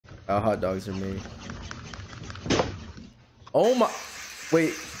How hot dogs are made. Oh my.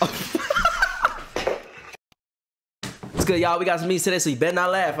 Wait. What's good, y'all? We got some memes today, so you better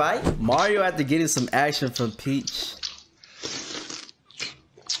not laugh, alright? Mario after getting some action from Peach.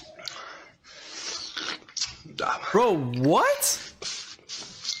 Bro, what?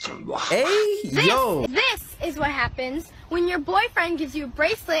 Hey, yo. This is what happens when your boyfriend gives you a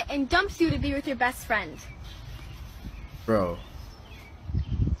bracelet and dumps you to be with your best friend. Bro.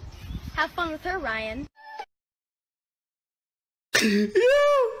 Have fun with her, Ryan.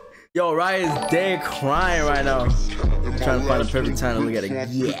 Yo, Ryan's dead crying right now. I'm trying to find the perfect time to look at it.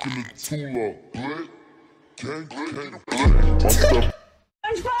 Yeah.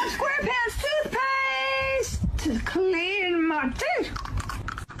 SpongeBob SquarePants toothpaste to clean my teeth.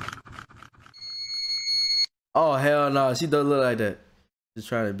 Oh, hell no. She doesn't look like that. Just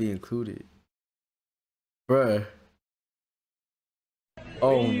trying to be included. Bruh.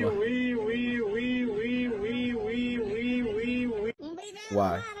 Oh my.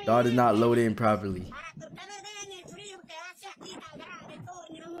 Why? Dog did not load in properly.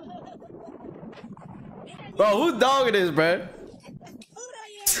 Bro, whose dog it is, bro?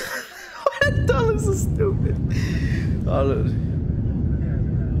 That dog is so stupid. Oh, look.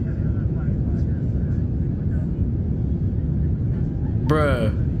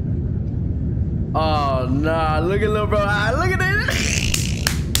 Bruh. Oh, nah. Look at little bro. Ah, look at that.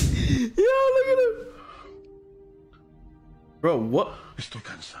 Yo, look at him. Bro, what?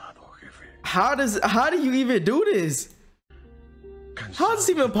 How do you even do this? How is this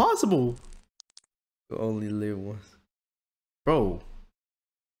even possible? You only live once. Bro.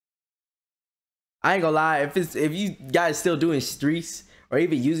 I ain't gonna lie, if you guys still doing streaks or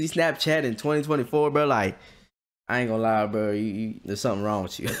even using Snapchat in 2024, bro, like I ain't gonna lie, bro, there's something wrong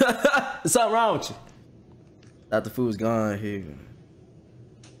with you. There's something wrong with you. Thought the food's gone here.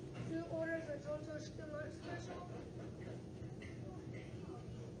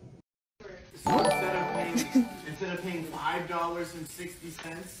 Instead of paying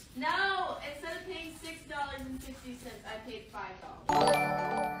 $5.60. No, instead of paying $6.60, I paid $5.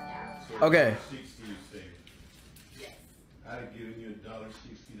 Yeah. So Okay. $1.60 you saved. Yes. I'd have given you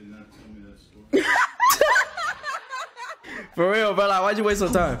 $1.60 to not tell me that story. For real, bro, like why'd you waste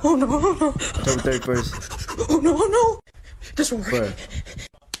some time? Oh no, no, no. October 31st. Oh no, no. This one. Bro.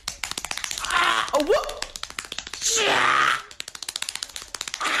 Ah, oh, what?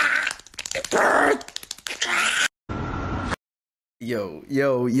 Yo,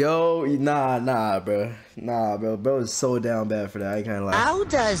 nah, bro. Nah, bro is so down bad for that. I can't lie. How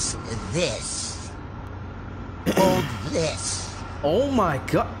does this hold this? Oh my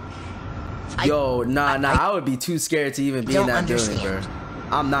god. Yo, nah, I would be too scared to even be in that building, bro.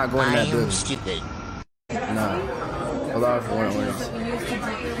 I'm not going in that building. Stupid. Nah. Hold on for 1 minute.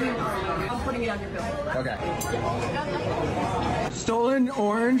 I'm putting it on your bill. Okay. Stolen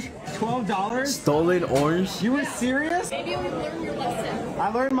orange, $12. Stolen orange? You were serious? Maybe you learned your lesson. I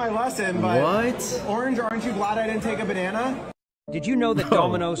learned my lesson, but what? Orange, aren't you glad I didn't take a banana? Did you know that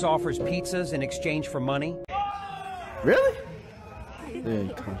Domino's offers pizzas in exchange for money? Really? There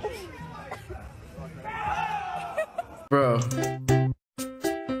you go. Bro.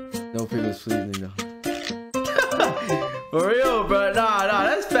 No pickles, please, no. For real, bro. Nah,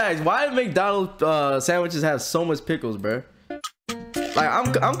 that's facts. Why do McDonald's sandwiches have so much pickles, bro? Like,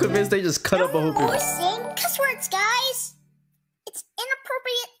 I'm convinced they just cut up a whole pickle. We're saying cuss words, guys. It's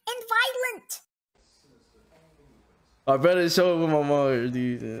inappropriate and violent. I better show it with my mom,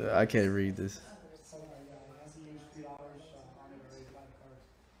 dude. I can't read this.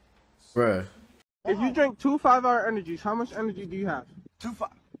 Bruh. If you drink 2 5-hour energies, how much energy do you have? 13.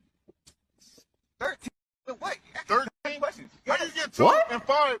 What? 13 questions. How do you get 2 What? and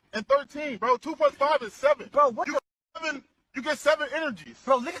 5 and 13, bro? 2 plus 5 is 7. Bro, what You get 7 energies.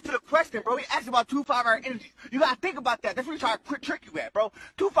 Bro, listen to the question, bro. He asked about 2 5-hour energies. You gotta think about that. That's what he's trying to trick you at, bro.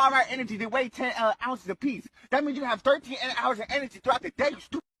 2 5-hour energies, they weigh 10 ounces apiece. That means you have 13 hours of energy throughout the day, you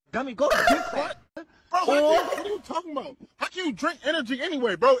stupid dummy. Go to the gym class. Bro, what are you talking about? How can you drink energy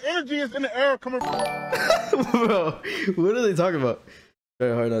anyway, bro? Energy is in the air coming from... Bro, what are they talking about?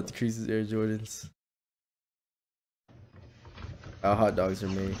 Very hard not to crease his Air Jordans. How hot dogs are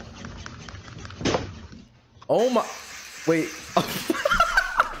made. Oh my... Wait.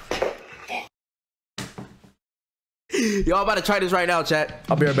 Yo, I'm about to try this right now, chat.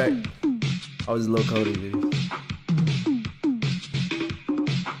 I'll be right back. I was low coding, dude.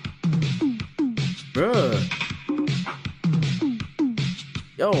 Bruh.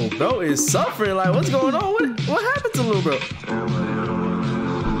 Yo, bro is suffering. Like, what's going on? What happened to little bro?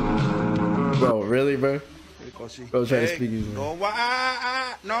 Bro, really, bro? Bro trying to speak.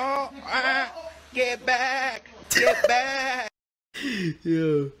 No, get back, get back.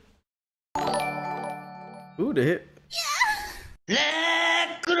 Yeah. Who the heck?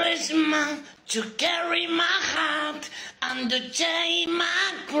 Let Christmas to carry my heart and to take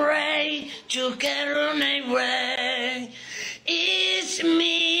my grave to carry away. It's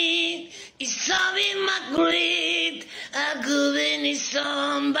me, it's solving my greed, a good in his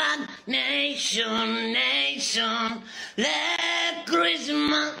own bad nation. Let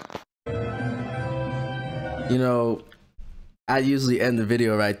Christmas. You know, I usually end the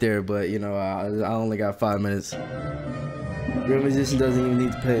video right there, but you know, I only got 5 minutes. Real musician doesn't even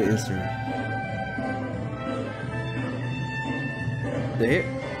need to play an instrument. The hit?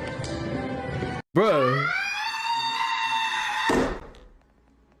 Bruh.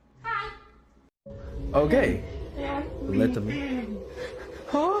 Okay. Let them in.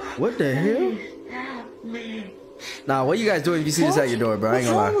 What the hell? Nah, what you guys doing if you see this at your door, bro? I ain't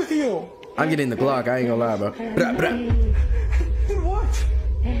gonna lie. What's wrong with you? I'm getting the Glock. I ain't gonna lie, bro. Bra, bra. What?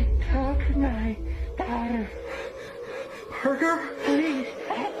 Talk to my daughter. Burger? Please,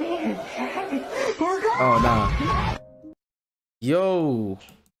 let me inside. Burger? Oh, nah. Yo.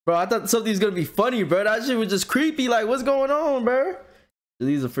 Bro, I thought something was gonna be funny, bro. That shit was just creepy. Like, what's going on, bro?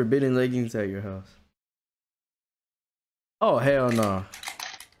 These are forbidden leggings at your house. Oh, hell no.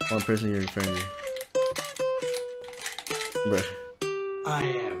 One person you're referring to. Bro. I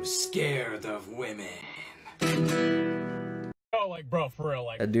am scared of women. Oh, like, bro, for real,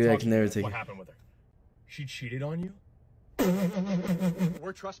 like, That dude I can never take what it. happened with her? She cheated on you?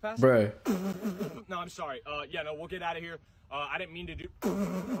 We're trespassing? Bro. No, I'm sorry. Yeah, no, we'll get out of here. I didn't mean to do.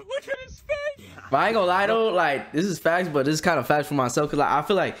 Look at his face! But I ain't gonna lie though, like, this is facts, but this is kind of facts for myself, because like, I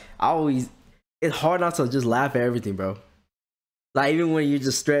feel like it's hard not to just laugh at everything, bro. Like, even when you're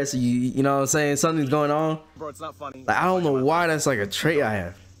just stressed, you know what I'm saying, something's going on. Bro, it's not funny. Like, I don't know why that's like a trait I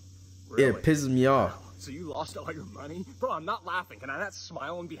have. Really? It pisses me off. So you lost all your money? Bro, I'm not laughing. Can I not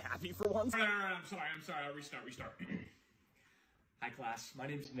smile and be happy for once? I'm sorry. I'll restart. Hi, class. My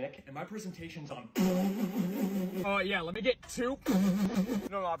name's Nick, and my presentation's on... yeah, let me get 2.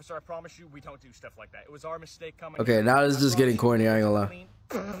 No, officer, I promise you, we don't do stuff like that. It was our mistake coming... Okay, now it's just getting corny, I ain't gonna lie.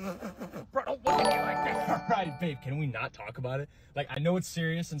 Bro, don't look at me like that. All right, babe, can we not talk about it? Like, I know it's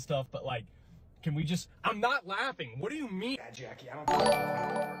serious and stuff, but, like, can we just... I'm not laughing. What do you mean? Yeah, Jackie, I don't think I'm going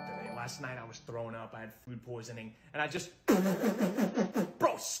to work today. Last night I was throwing up. I had food poisoning, and I just...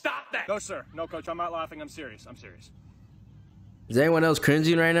 Bro, stop that! No, sir. No, coach, I'm not laughing. I'm serious. Is anyone else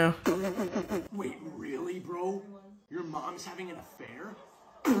cringing right now? Wait, really, bro? Your mom's having an affair?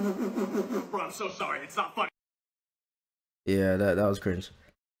 Bro, I'm so sorry. It's not funny. Yeah, that was cringe.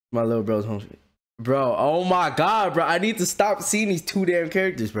 My little bro's home. Bro, oh my god, bro. I need to stop seeing these 2 damn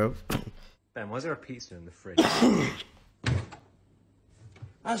characters, bro. Ben, why is there a pizza in the fridge?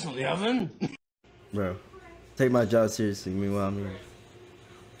 That's not the oven. Bro, take my job seriously. Meanwhile, I'm here.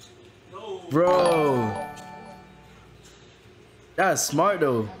 Bro. That's smart,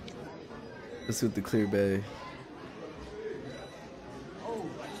 though. Let's with the clear bag.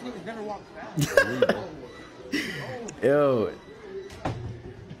 Yo.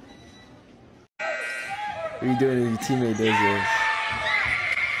 What are you doing if your teammate does this?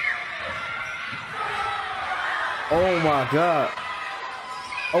 Oh my god.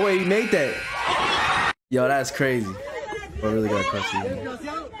 Oh wait, he made that. Yo, that's crazy. I really gotta cut you.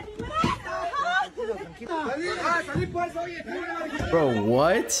 Bro,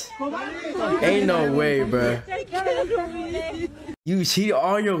 what? Ain't no way, bro. You cheated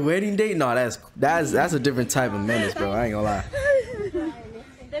on your wedding date? No, that's a different type of menace, bro. I ain't gonna lie.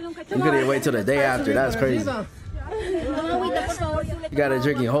 You couldn't wait till the day after. That's crazy. You got her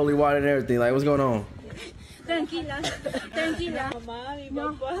drinking holy water and everything. Like, what's going on?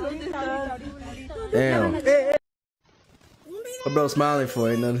 Damn. What bro smiling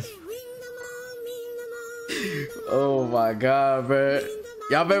for? Ain't nothing. Oh my god, bro.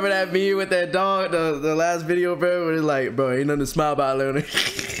 Y'all remember that meme with that dog, the last video, bro? Where it's like, bro, ain't nothing to smile about, Leonard.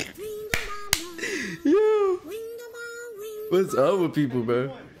 Yo. What's up with people,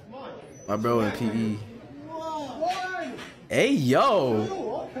 bro? My bro in PE. Hey,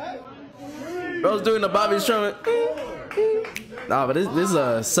 yo. Bro's doing the Bobby Strummer. Nah, but this is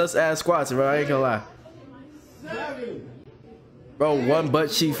a sus ass squats, bro. I ain't gonna lie. Bro, one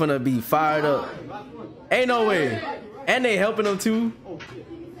butt cheek finna be fired up. Ain't no way. And they helping him too.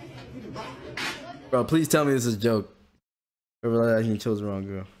 Bro, please tell me this is a joke. I realized he chose the wrong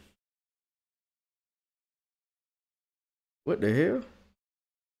girl. What the hell?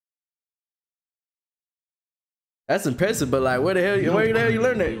 That's impressive, but like, where the hell you learn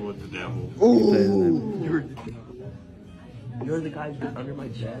that? With the devil. Ooh. You're the guy under my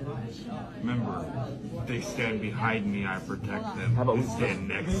bed. Remember, they stand behind me, I protect them. How about They stand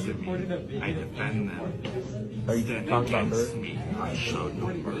next to me, I defend them. Are you Stand talking about against her? me, I show no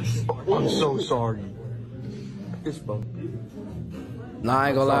mercy. I'm so sorry. This bro. Nah, I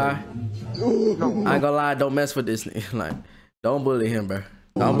ain't gonna lie. I ain't gonna lie. Don't mess with this nigga. Like, don't bully him, bro.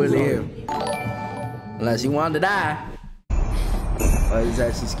 Don't bully him. Unless you want to die. Oh, he's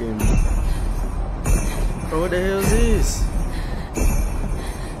actually scaring me. Bro, what the hell is this?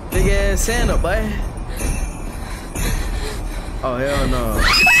 Big ass Santa, boy. Oh, hell no.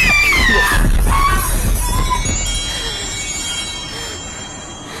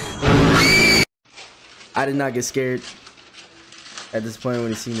 I did not get scared at this point when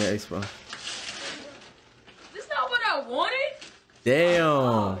he seen the expo. This not what I wanted.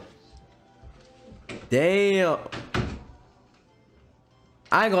 Damn. Damn.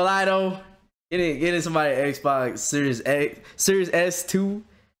 I ain't gonna lie though. Getting somebody an Xbox Series X, Series S2,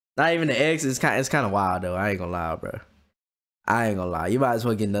 not even the X, it's kind of wild though. I ain't gonna lie, bro. I ain't gonna lie. You might as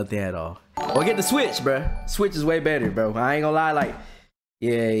well get nothing at all. Or get the Switch, bro. Switch is way better, bro. I ain't gonna lie. Like,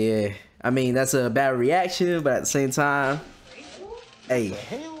 yeah. I mean, that's a bad reaction, but at the same time, hey,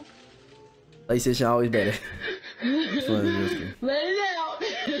 PlayStation always better. Let it out.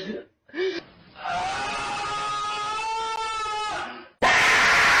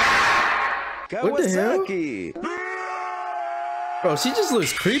 What the hell? Bro, she just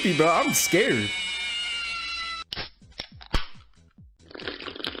looks creepy, bro. I'm scared.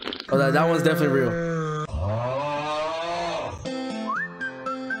 Oh, that one's definitely real.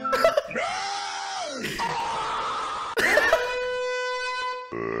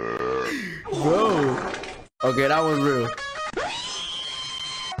 Bro. Okay, that one's real.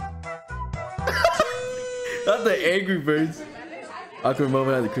 That's the Angry Birds. Awkward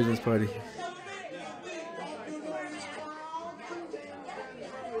moment at the Christmas party.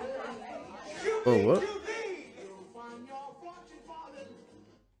 Oh, what?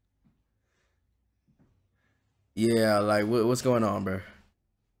 Yeah, like, what's going on, bro?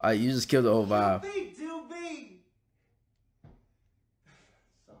 You just killed the whole vibe.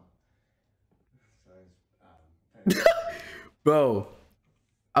 Bro,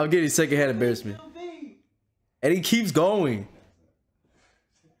 I'm getting secondhand embarrassment. And he keeps going.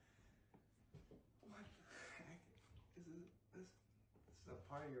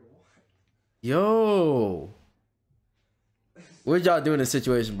 Yo. What y'all doing in this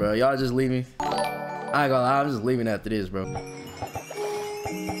situation, bro? Y'all just leaving? I ain't gonna lie, I'm just leaving after this, bro.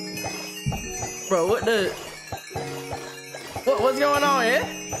 Bro, what the... What's going on here?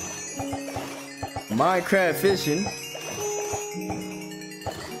 Minecraft fishing.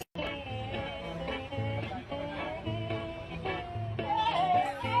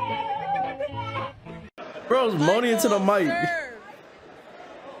 Bro's moaning into the mic.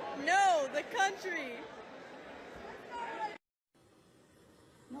 No, the country.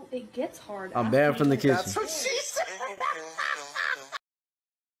 No, it gets hard. I'm banned from the kitchen. That's what she said.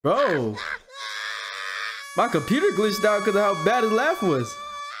 Bro, my computer glitched out because of how bad his laugh was.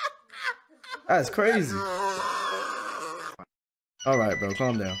 That's crazy. All right, bro,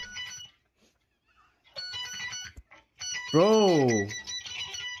 calm down. Bro,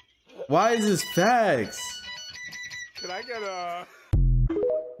 why is this facts? Can I get a...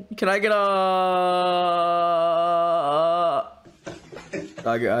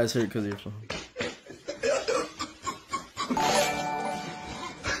 I get eyes hurt because of your phone.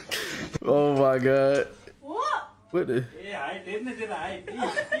 Oh my god. What? What the? Yeah, I didn't. Hey.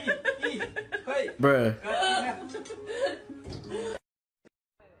 Bruh.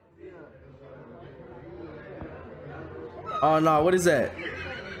 Oh no, what is that?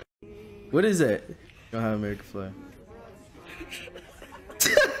 What is that? Don't have American flag.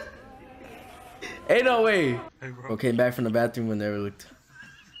 Ain't no way. Bro came back from the bathroom and never looked.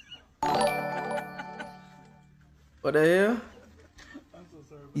 What the hell?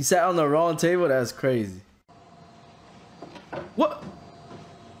 You sat on the wrong table? That's crazy. What?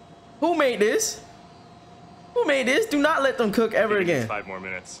 Who made this? Who made this? Do not let them cook ever again. 5 more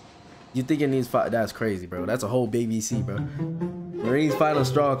minutes. You think it needs 5? That's crazy, bro. That's a whole BBC, bro. Marine's final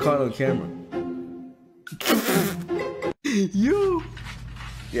straw caught on camera. You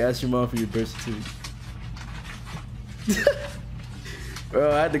asked your mom for your birth certificate.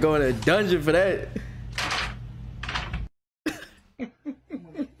 Bro, I had to go in a dungeon for that.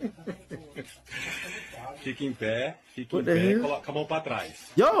 Fica em pé, fica What em the pé, hell? coloca a mão pra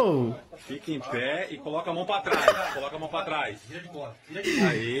trás. Yo! Fica em pé e coloca a mão pra trás. Coloca a mão pra trás.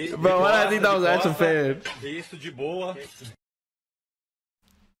 Aí. Bro, why did I think that was an actual fan? Isso, de boa.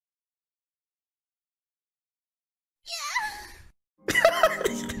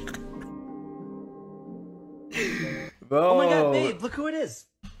 Bro. Oh my god, babe, look who it is.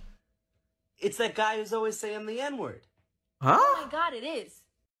 It's that guy who's always saying the N-word. Huh? Oh my god, it is.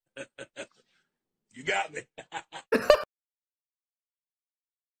 You got me.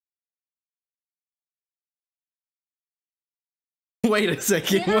 Wait a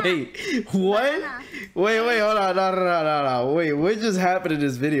second. Wait. What? Wait, hold on. No. Wait, what just happened in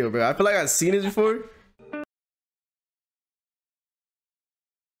this video, bro? I feel like I've seen this before.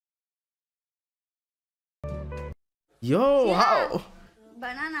 Yo, Yeah. how?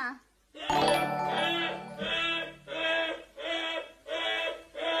 Banana.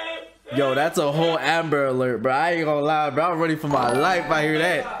 Yo, that's a whole Amber Alert, bro. I ain't gonna lie, bro. I'm running for my life. I hear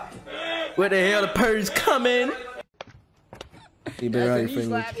that. Where the hell the purge coming? You better on your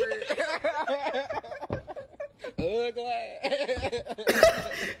fingers. Ugly.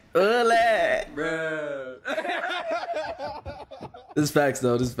 Bro. This is facts,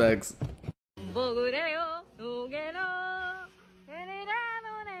 though. This is facts.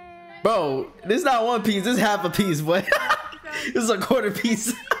 Bro, this is not one piece. This is half a piece, boy. This is a quarter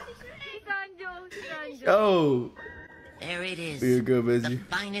piece. Yo. There it is. You're good, The Benji.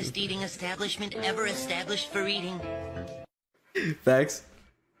 finest eating establishment ever established for eating. Facts.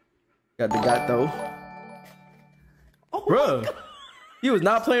 Got the gato. Oh, bro. He was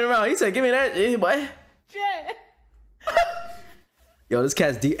not playing around. He said, give me that. Yeah, boy. Yo, this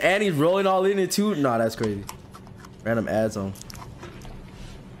cat's deep. And he's rolling all in it, too. Nah, that's crazy. Random ads on.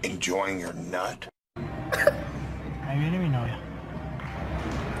 Enjoying your nut?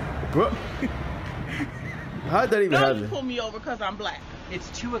 Bro. How did that even Now you happen? pull me over because I'm black. It's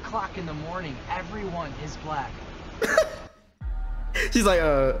 2 o'clock in the morning. Everyone is black. She's like,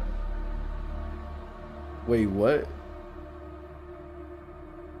 wait, what?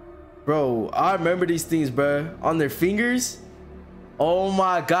 Bro, I remember these things, bro. On their fingers. Oh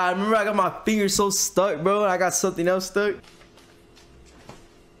my god. Remember I got my fingers so stuck, bro. I got something else stuck.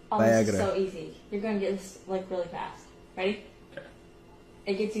 Oh, this is Viagra. so easy. You're gonna get this like really fast. Ready? Okay.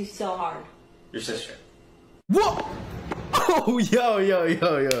 It gets you so hard. Your sister. What? Oh,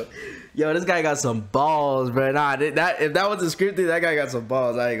 yo, this guy got some balls, bro. Nah, if that wasn't scripted, that guy got some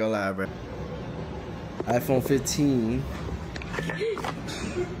balls. I ain't gonna lie, bro. iPhone 15.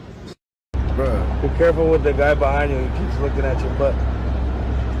 Bro. Be careful with the guy behind you. He keeps looking at your butt.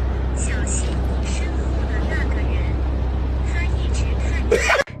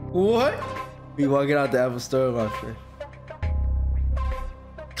 What? We walking out the Apple Store, my friend.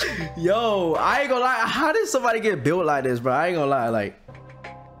 Yo, I ain't gonna lie. How did somebody get built like this, bro? I ain't gonna lie. Like,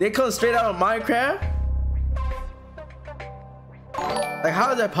 they come straight out of Minecraft. Like,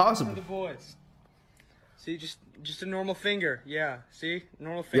 how is that possible? The boys. See, just a normal finger. Yeah. See,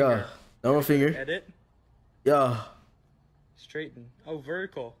 normal finger. Yeah, normal finger. Edit. Yeah. Straighten. Oh,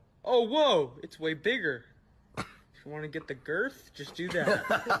 vertical. Oh, whoa! It's way bigger. If you want to get the girth, just do that.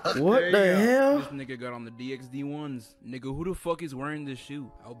 What the hell? This nigga got on the DXD ones. Nigga, who the fuck is wearing this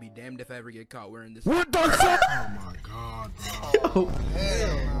shoe? I'll be damned if I ever get caught wearing this. What the fuck? Oh my god, bro.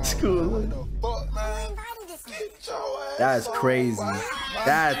 Yo. School. That's crazy.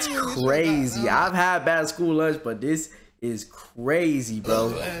 That's crazy. I've had bad school lunch, but this is crazy,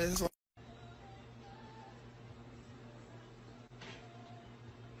 bro.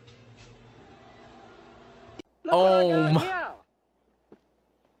 Oh my.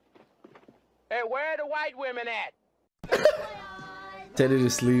 Hey, where are the white women at? Tell her to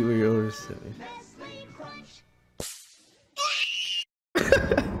sleep with your older sibling.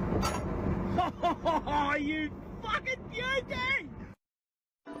 Oh, you fucking beauty!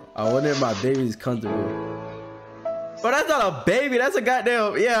 I wonder if my baby's comfortable. But that's not a baby. That's a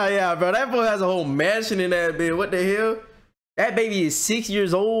goddamn. Yeah, bro. That boy has a whole mansion in that bed. What the hell? That baby is 6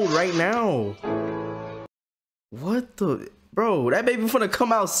 years old right now. What the? Bro, that baby finna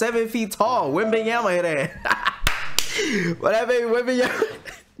come out 7 feet tall. Wimbenyama hit that. But that baby Wimbenyama.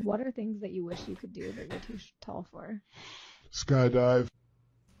 What are things that you wish you could do that you're too tall for? Skydive.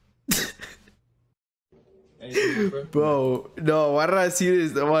 Bro, no, why did I see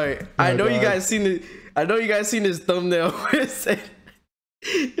this? Wait, I know you guys seen it. I know you guys seen this thumbnail where it said,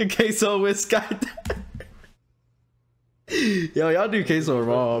 in queso with skydive. Yo, y'all do queso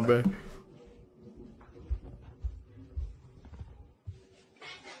wrong, bro.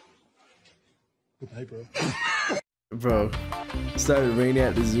 Hey, bro. Bro, it started raining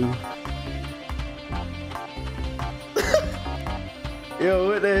at the zoo. Yo,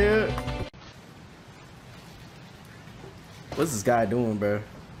 what the hell? What's this guy doing, bro?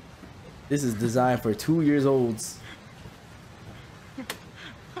 This is designed for 2 years olds.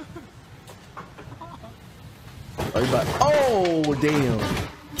 Oh, damn.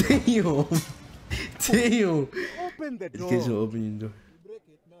 Damn. Damn. Open the door. Education will open your door.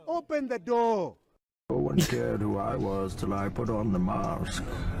 Open the door. No one cared who I was till I put on the mask.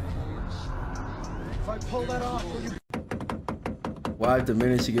 If I pull that off, will you? Why the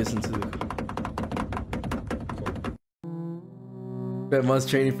minute she gets into it? Spent months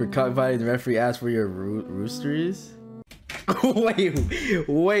training for cockfighting. The referee asked where your rooster is. wait,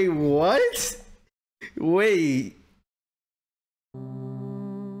 what? Wait.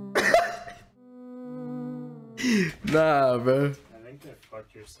 Nah, bro. I think they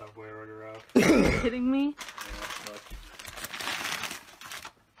fucked your Subway order up. Are you kidding me?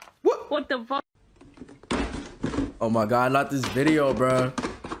 What the fuck? Oh my god, not this video, bro.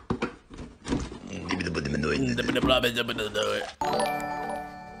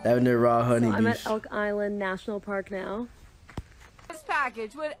 Lavender raw honey I'm beef. at Elk Island National Park now. This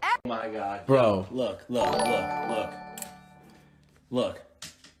package would. Oh my god. Bro. Yo, look.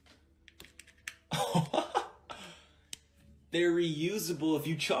 They're reusable if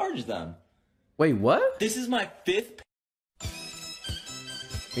you charge them. Wait, what? This is my 5th.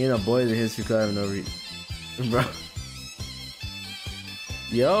 Me and the boys in history club have no reason. Bro.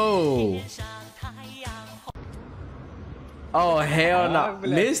 Yo. Oh, hell no.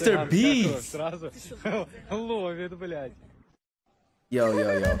 Mr. Beast. Yo.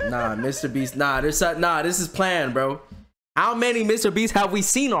 Nah, Mr. Beast. Nah, this is planned, bro. How many Mr. Beasts have we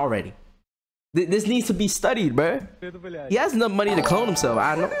seen already? This needs to be studied, bro. He has enough money to clone himself.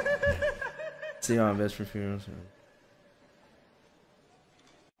 I know. See y'all invest for funerals.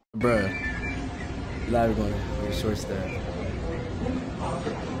 Bruh. Live going to short staff.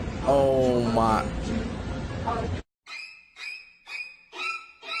 Oh my.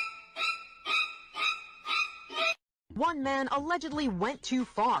 One man allegedly went too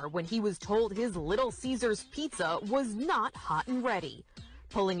far when he was told his Little Caesars pizza was not hot and ready,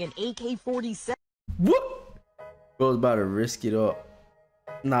 pulling an AK-47. What? Bro's about to risk it up.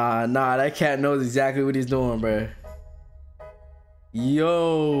 Nah, that cat knows exactly what he's doing, bruh.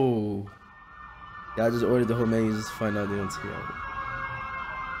 Yo. Y'all just ordered the whole menu just to find out they don't see it.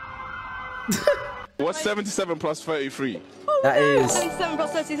 What's 77 plus 33? That is 77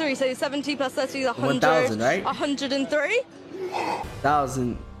 plus 33, so 70 plus 30 is 100. 1,000, right? 103?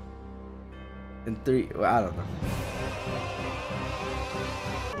 1,003. Well, I don't know.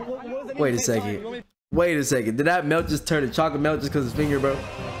 Wait a second. Did that milk just turn to chocolate milk just because his finger, bro?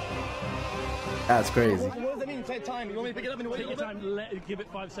 That's crazy. What does that mean? Take time. You want me to pick it up and wait? Take your time. Give it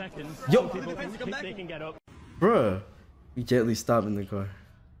 5 seconds. Yo. People they can get up. Bruh. We gently stop in the car.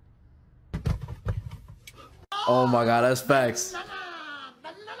 Oh my god, that's facts.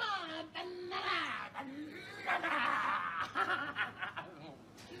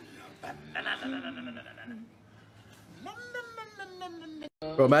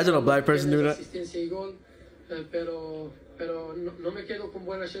 Bro, imagine a black person doing that. Pero no me quedo con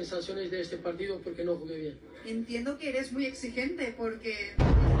buenas sensaciones de este partido porque no jugué bien. Entiendo que eres muy exigente porque...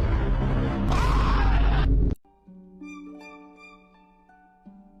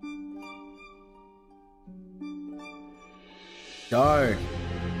 Darn.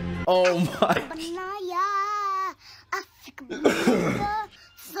 Oh my.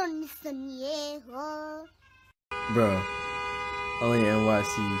 Bro. Only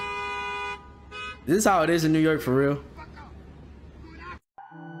NYC. This is how it is in New York for real.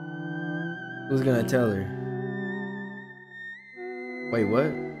 Who's gonna tell her? Wait,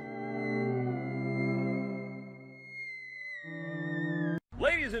 what?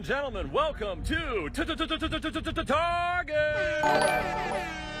 Ladies and gentlemen, welcome to Target.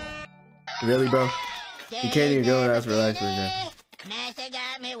 Really, bro? You can't even go and ask for relax for again. Master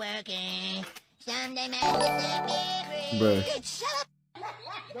got me working. Someday master set me free. Bro.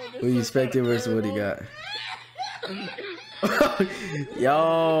 Who you expecting versus what he got?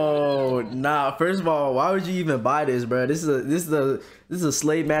 Yo, nah. First of all, why would you even buy this, bro? This is a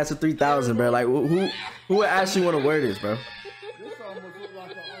Slave Master 3000, bro. Like, who would actually want to wear this, bro?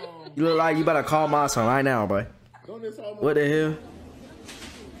 You look like you better call my son right now, bro. What the hell?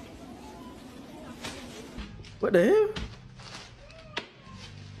 What the hell?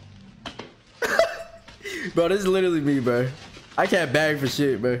 Bro, this is literally me, bro. I can't bag for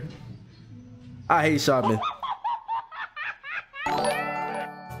shit, bro. I hate shopping.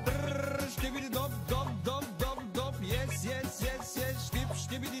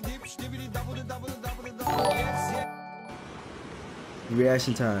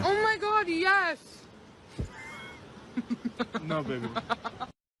 Reaction time. Oh my god, yes! No, baby.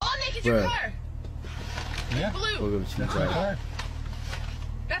 Oh, Nick, it's your car! Yeah. Blue. Car.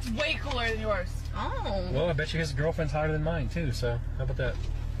 That's way cooler than yours. Oh. Well, I bet you his girlfriend's hotter than mine too. So how about that?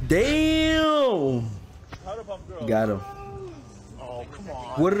 Damn. Got him. Oh, come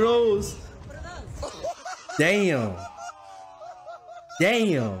on. What are those? Damn.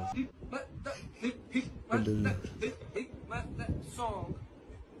 Damn.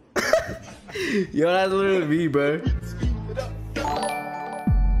 Yo, that's literally me, bro.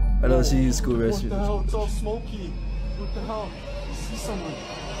 I don't see you school restroom. What the hell? It's all smoky. What the hell? You see someone?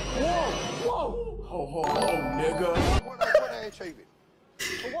 Whoa! Whoa! Ho, nigga. What HIV?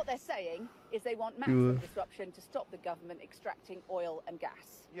 Well, what they're saying is they want maximum disruption to stop the government extracting oil and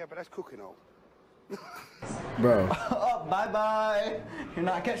gas. Yeah, but that's cooking oil. Bro. Oh, bye-bye. You're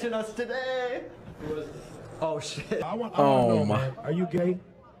not catching us today. Oh, shit. I want Oh my. Are you gay?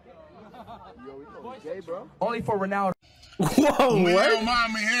 Gay, bro? Only for Ronaldo. Whoa, what?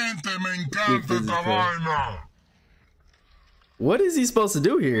 What is he supposed to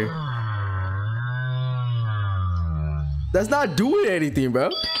do here? That's not doing anything, bro.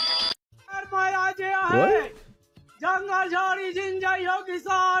 What?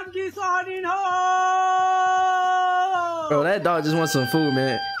 Bro, that dog just wants some food,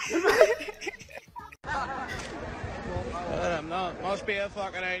 man. Must be a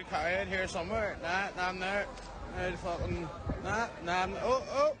fucking AKN here somewhere. Nah, I'm there. Fucking nah, oh.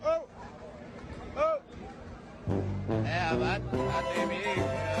 Yeah, that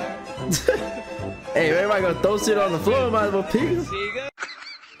Hey, everybody gonna throw shit on the floor, might as well pick him.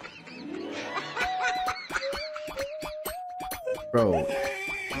 Bro,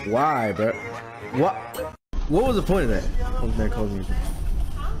 why, bro? What was the point of that? Oh, that called me.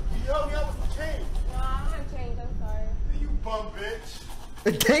 Yo, what's the change? No, I'm gonna change, I'm sorry. You bum bitch.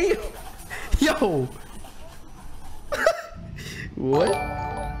 Damn! Yo! What?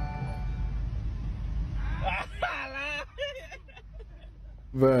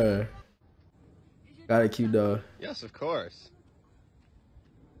 Bruh. Got a cute dog. Yes, of course.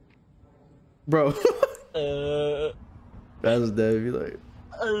 Bro. That's dead. Be like.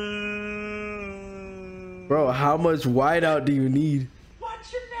 Bro, how much whiteout do you need?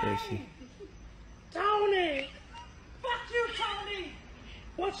 What's your name? Tony. Fuck you, Tony.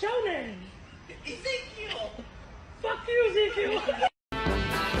 What's your name? Ezekiel. Fuck you, Ezekiel.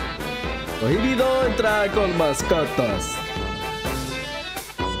 Prohibido entrar con mascotas.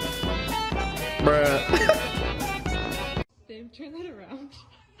 Bruh. Babe, turn that around.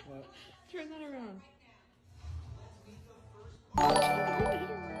 What? Turn that around.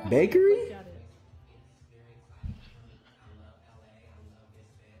 Bakery? Got it.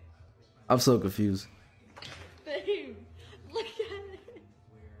 I'm so confused. Babe, look at it.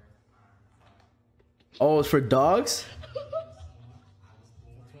 Oh, it's for dogs?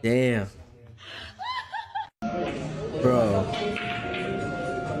 Damn. Bro.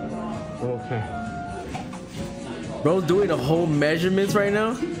 Okay. Bro's doing the whole measurements right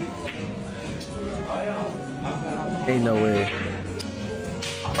now? Ain't no way.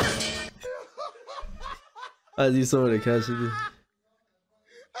 I do so many catch it.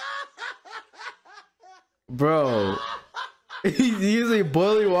 Bro. He's using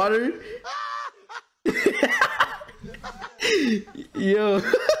boiling water? Yo.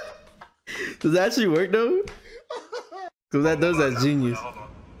 Does that actually work though? Cause that does that genius.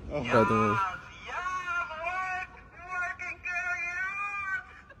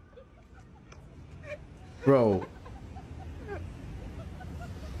 Bro.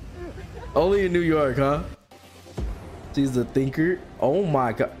 Only in New York, huh? She's the thinker. Oh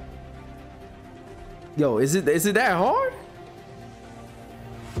my god. Yo, is it that hard?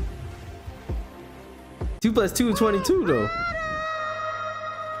 2 + 2 is 22 though.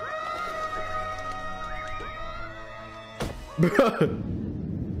 Bro.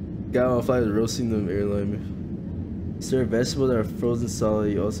 Guy on flight was roasting them airline. Sir, vegetables that are frozen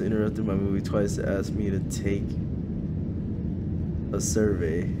solid. You also interrupted my movie twice to ask me to take a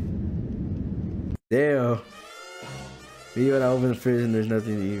survey. Damn. Me when I open the fridge and there's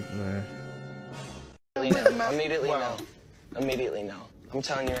nothing to eat. Nah. Immediately no. Immediately no. I'm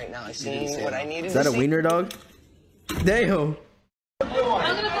telling you right now, I seen what I needed. Is that a wiener dog? Damn. I'm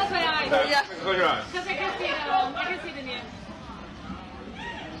gonna close my eyes. Yeah. Close your eyes. Because I can see the name.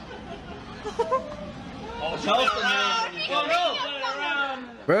 Oh, tell us the name. Oh, no.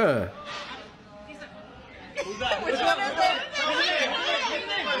 Bruh. Who's that? Which one is it?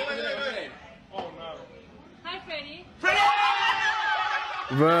 Oh, no. Hi, Freddie.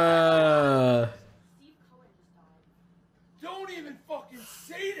 Bruh. Don't even fucking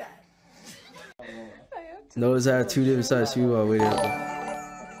say that. Notice I have 2 different sized shoes while waiting.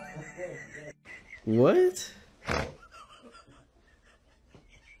 What?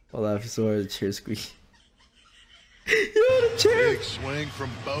 I'm laughing so hard the chair squeak. Yo, the chair Big swing from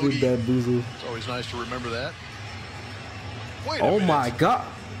Bogey. Good bamboozle. It's always nice to remember that. Wait a Oh minute. my god.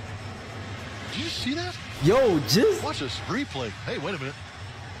 Did you see that? Yo, just watch this replay. Hey, wait a minute.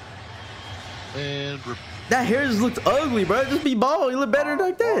 And that hair just looked ugly, bro. Just be bald. You look better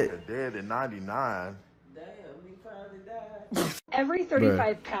like that. Dead in 99. Every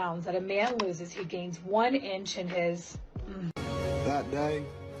 35 pounds that a man loses, he gains 1 inch in his. That day,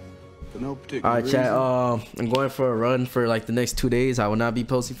 for no particular All right, reason. chat. I'm going for a run for like the next 2 days. I will not be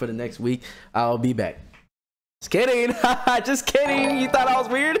posting for the next week. I'll be back. Just kidding. Just kidding. You thought I was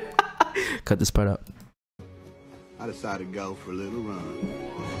weird? Cut this part out. I decided to go for a little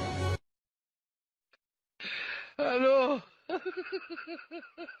run. Hello.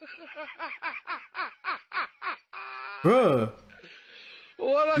 Bruh.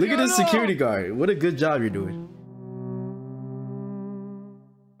 Look at this security guard. What a good job you're doing.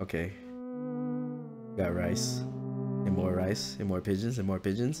 Okay. Got rice. And more rice. And more pigeons. And more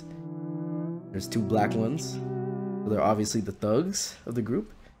pigeons. There's 2 black ones. So they're obviously the thugs of the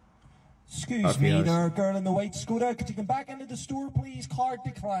group. Excuse me there, girl in the white scooter. Could you come back into the store, please? Card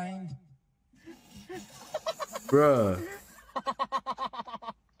declined. Bruh.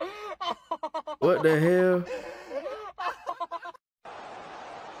 What the hell?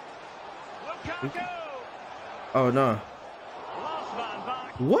 Oh no.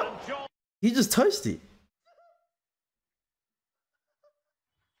 What? He just touched it.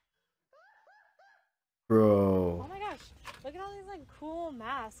 Bro. Oh my gosh. Look at all these like cool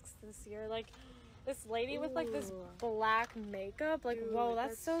masks this year. Like this lady with like this black makeup. Like, whoa,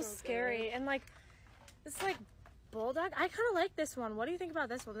 that's so scary. And like this like bulldog. I kind of like this one. What do you think about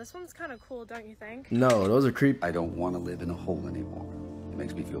this one? This one's kind of cool, don't you think? No, those are creepy. I don't want to live in a hole anymore. It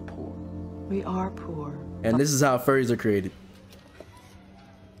makes me feel poor. We are poor. And this is how furries are created.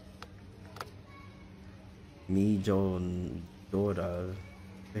 Me, Joe, and Dora.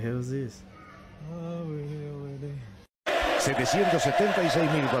 The hell is this?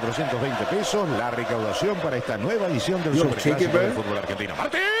 776.420 pesos la recaudación para esta nueva edición del Superclásico del fútbol argentino.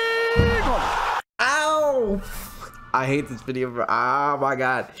 ¡Martín! Ow! I hate this video, bro. Oh my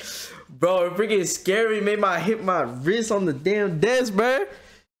god. Bro, it freaking scary. Made my hit my wrist on the damn desk, bro.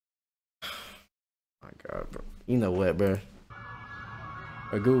 My god, bro. You know what, bro?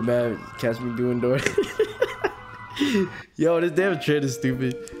 A good man catch me doing door. Yo, this damn trend is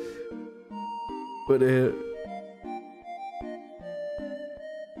stupid. What the hell?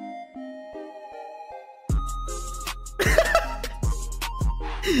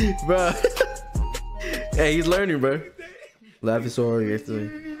 Bro. Hey, he's learning, bro. Laugh is so hard.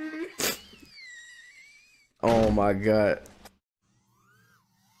 Oh my god.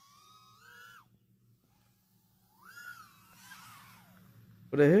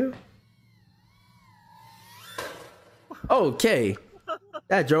 What the hell? Okay.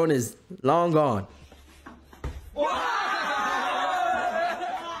 That drone is long gone.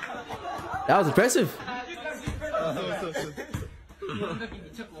 That was impressive.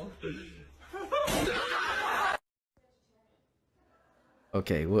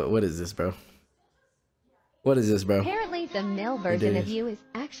 Okay, what is this, bro? What is this, bro? Apparently, the male version of you is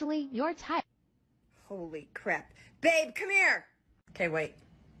actually your type. Holy crap. Babe, come here. Okay, wait.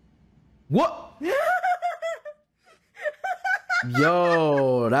 What?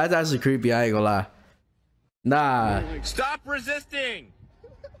 Yo, that's actually creepy. I ain't gonna lie. Nah. Stop resisting.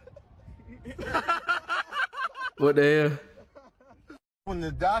 What the hell? When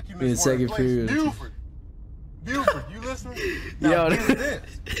the documents were in place, Buford, you listening? Yo, this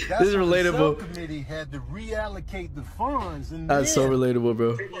is relatable. The subcommittee had to reallocate the funds, and That's so relatable,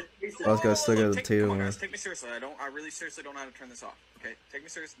 bro. I was got stuck at the tail. Come on, guys, take me seriously. I really seriously don't know how to turn this off. Okay, take me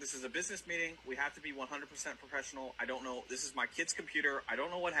seriously. This is a business meeting. We have to be 100% professional. I don't know. This is my kid's computer. I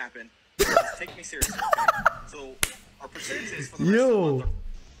don't know what happened. Just take me seriously. Okay? So our percentage is for the rest of the month.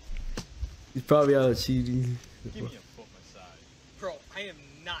 He's probably out cheating. Give me a foot massage. Bro, I am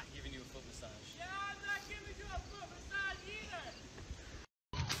not giving you a foot massage. Yeah, I'm not giving you a foot massage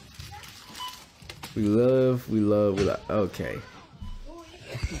either. We love. Okay.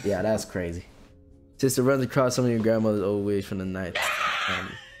 Yeah, that's crazy. Sister runs across some of your grandmother's old wish from the night.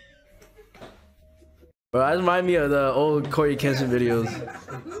 Bro, that remind me of the old Corey Kenshin videos.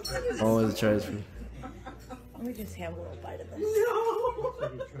 Always a transfer. Let me just have a little bite of this.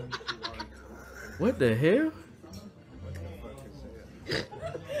 What the hell?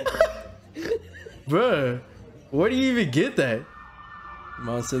 Bruh, where do you even get that?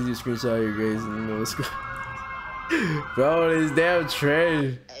 Mom sends you a screenshot of your grades in the middle of school. Bro, this damn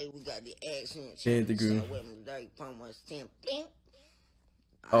trash. Hey, we got the accent. Change the groove. So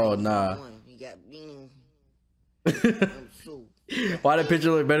Oh, nah. You got Beanie. Why the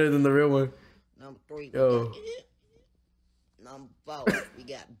picture look better than the real one? Number 3, Yo. Number 4, we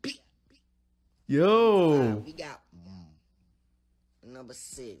got B. Yo. We got number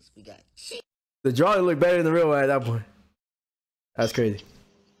 6, we got Ch. The drawing looked better than the real one at that point. That's crazy.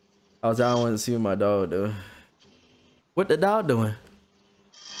 I want to see what my dog doing. What the dog doing?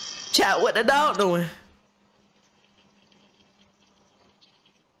 Chat, what the dog doing?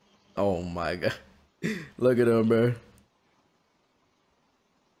 Oh my god. Look at him, bro.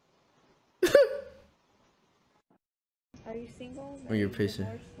 Are you single? When you're patient.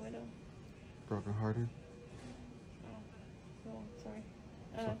 Broken hearted. Oh, sorry.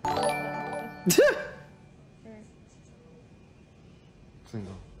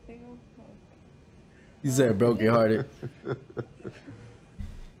 Single. Single? You said broken hearted.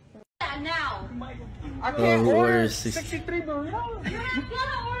 Now. I can't order 63 burritos. You're not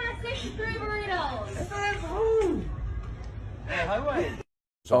gonna order 63 burritos. That's rude.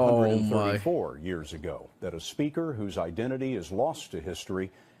 Oh 134 years ago that a speaker whose identity is lost to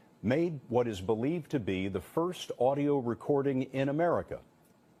history made what is believed to be the first audio recording in America.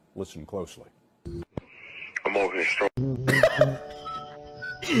 Listen closely. I'm over here strong.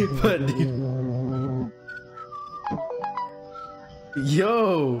 But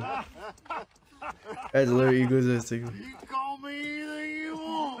yo, that's literally egoistic. You call me anything you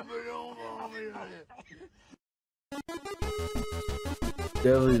want, but don't call me that.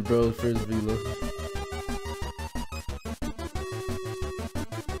 Definitely bro first vlog.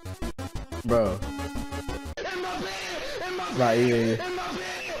 Bro. Right here.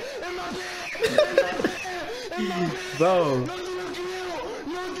 Bro.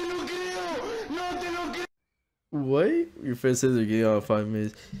 What? Your first scissor get on 5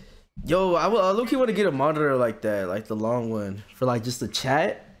 minutes. Yo, I low-key want to get a monitor like that, like the long one, for like just the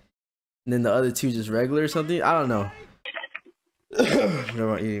chat, and then the other two just regular or something. I don't know. Never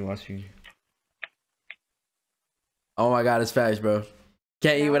mind, eating, watching. Oh my god, it's fast, bro.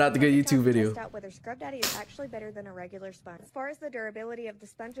 Can't eat without the good YouTube video. Test out whether Scrub Daddy is actually better than a regular sponge. As far as the durability of the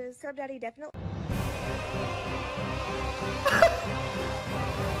sponges, Scrub Daddy definitely.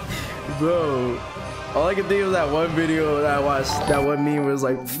 Bro, all I can think of that one video that I watched, that one meme was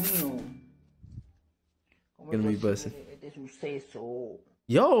like, gonna be busted.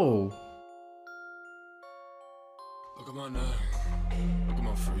 Yo. Look at my neck. Look at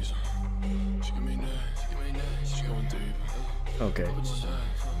my freezer. She give me neck. She going deep. Okay.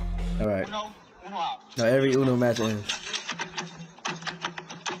 All right. Now every Uno match ends.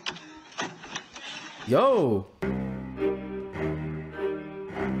 Yo.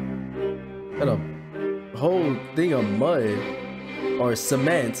 Got a whole thing of mud or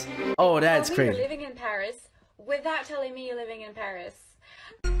cement. Oh, that's You're crazy. living in Paris without telling me you're living in Paris.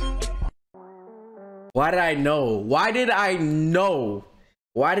 Why did I know? Why did I know?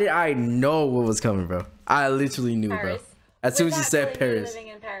 Why did I know what was coming, bro? I literally knew, bro. As soon as you said Paris. Living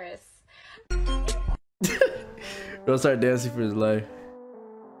in Paris. Don't start dancing for his life.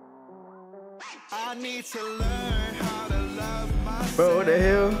 I need to learn how to love myself. Bro, what the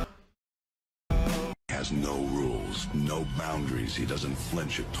hell? Has no rules, no boundaries. He doesn't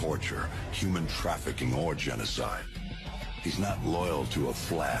flinch at torture, human trafficking, or genocide. He's not loyal to a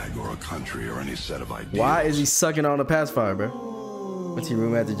flag or a country or any set of ideas. Why is he sucking on a pacifier, bro? What's your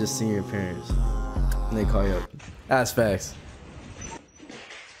room after just seeing your parents? And they call you up. That's facts.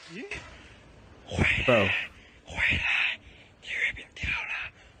 Bro.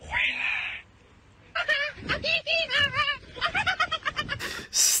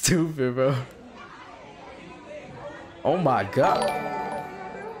 Stupid, bro. Oh my god.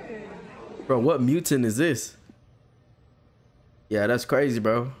 Bro, what mutant is this? Yeah, that's crazy,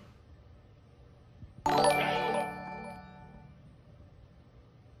 bro.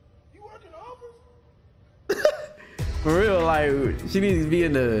 For real, like, she needs to be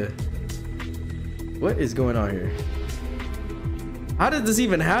in the... What is going on here? How did this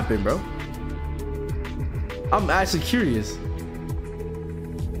even happen, bro? I'm actually curious.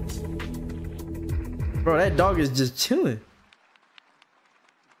 Bro, that dog is just chilling.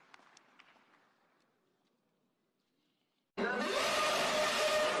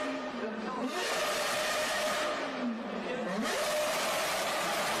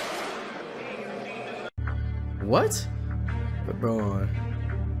 What? Bro.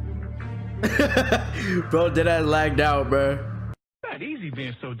 Bro, did I lagged out, bro? Not easy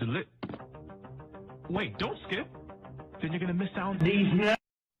being so delit. Wait, don't skip. Then you're gonna miss out on these.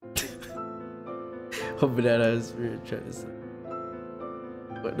 Hoping that has spirit trying to say.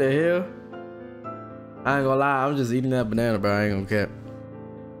 What the hell? I ain't gonna lie, I'm just eating that banana, bro. I ain't gonna cap.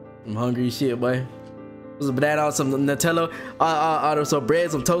 I'm hungry as shit, boy. Some banana on some Nutella, some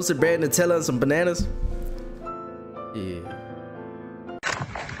bread, some toasted bread, Nutella, and some bananas. Yeah.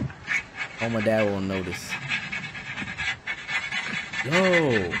 Oh, my dad won't notice.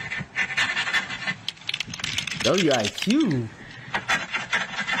 Yo. WIQ.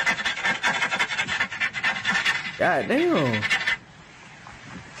 God damn.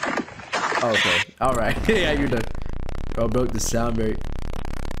 Okay. All right. Yeah, you're done. Bro, broke the sound barrier.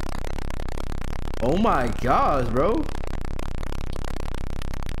 Oh my gosh, bro.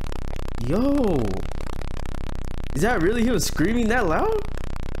 Yo. Is that really him screaming that loud?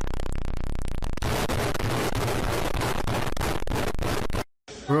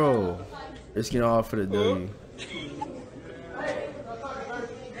 Bro. Risking all for the W.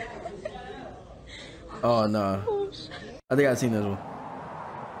 Oh, no. I think I've seen this one.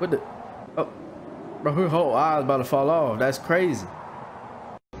 What the? Oh. Bro, her whole eye is about to fall off. That's crazy.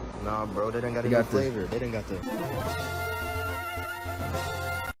 Nah, bro, they didn't got any flavor. They didn't got the.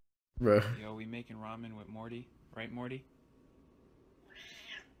 Bro. Yo, we making ramen with Morty, right, Morty?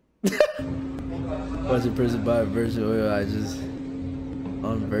 Was a person buy virgin oil? I just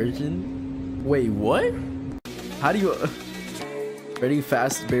on virgin. Wait, what? How do you ready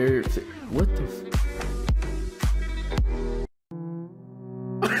fast bear? What the?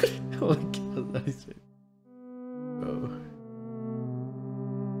 Oh my god, nice. Bro.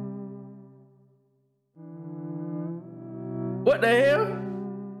 What the hell?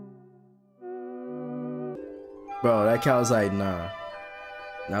 Bro, that cow was like, nah.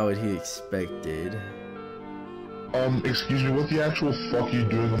 Not what he expected. Excuse me, what the actual fuck are you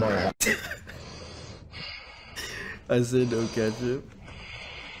doing in my house? I said no ketchup.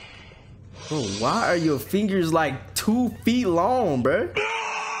 Bro, why are your fingers like 2 feet long, bro?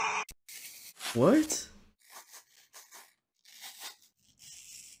 What?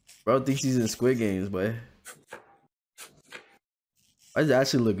 Bro thinks he's in Squid Games, boy. Why does it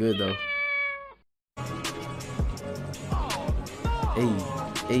actually look good though? Hey.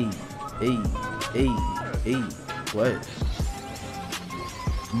 What?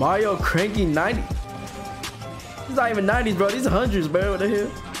 Mario cranky 90. These not even 90s, bro. These are hundreds, bro. What the hell?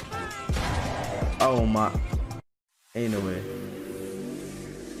 Oh my. Ain't no way.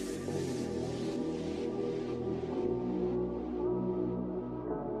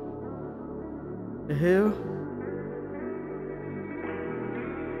 The hell?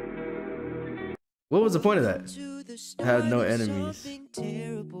 What was the point of that? I have no enemies.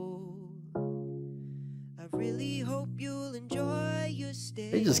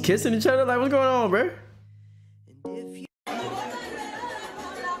 They just kissing each other? Like, what's going on, bro?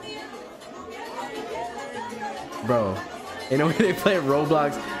 Bro, ain't no way they play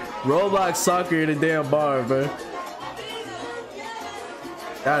Roblox soccer in a damn bar, bro.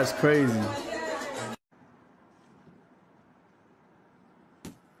 That's crazy.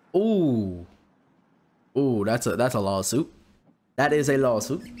 Ooh, that's a lawsuit. That is a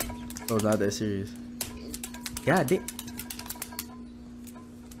lawsuit. Oh, it's not that serious. God damn.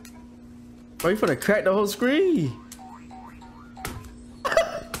 Bro, you finna crack the whole screen.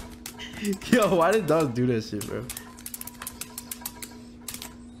 Yo, why did dogs do that shit, bro?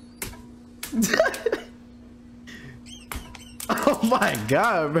 Oh my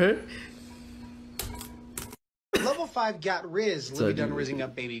god, bro. Level 5 got Riz. Libby done rizzing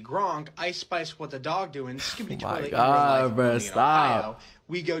up baby Gronk. Ice Spice, what the dog doing? Skippity toilet. God, bro, stop.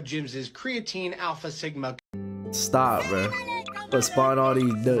 We go Jim's Creatine Alpha Sigma. Stop, bro. But spawn all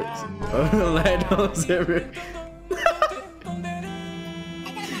these ducks. Landos everywhere.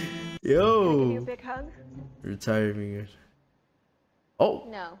 Yo. A big hug? Retire fingers. Oh.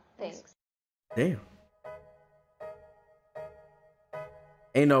 No, thanks. Damn.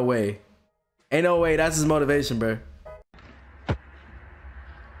 Ain't no way. Ain't no way. That's his motivation, bro.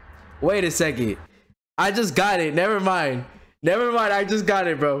 Wait a second. I just got it. Never mind. Never mind. I just got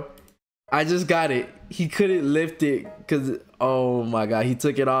it, bro. I just got it. He couldn't lift it because, oh my god, he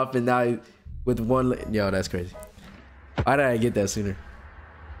took it off and now with one. Yo, that's crazy. Why did I get that sooner?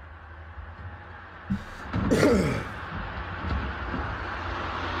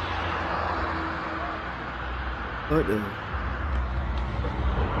 What the?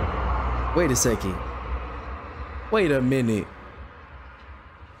 Wait a second. Wait a minute.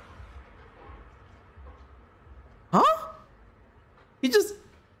 Huh? He just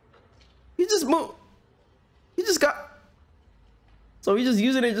moved. He just got. So he just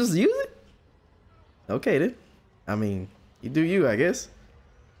using it, just use it? Okay then. I mean, you do you, I guess.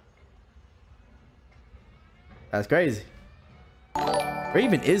 That's crazy. Where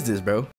even is this, bro?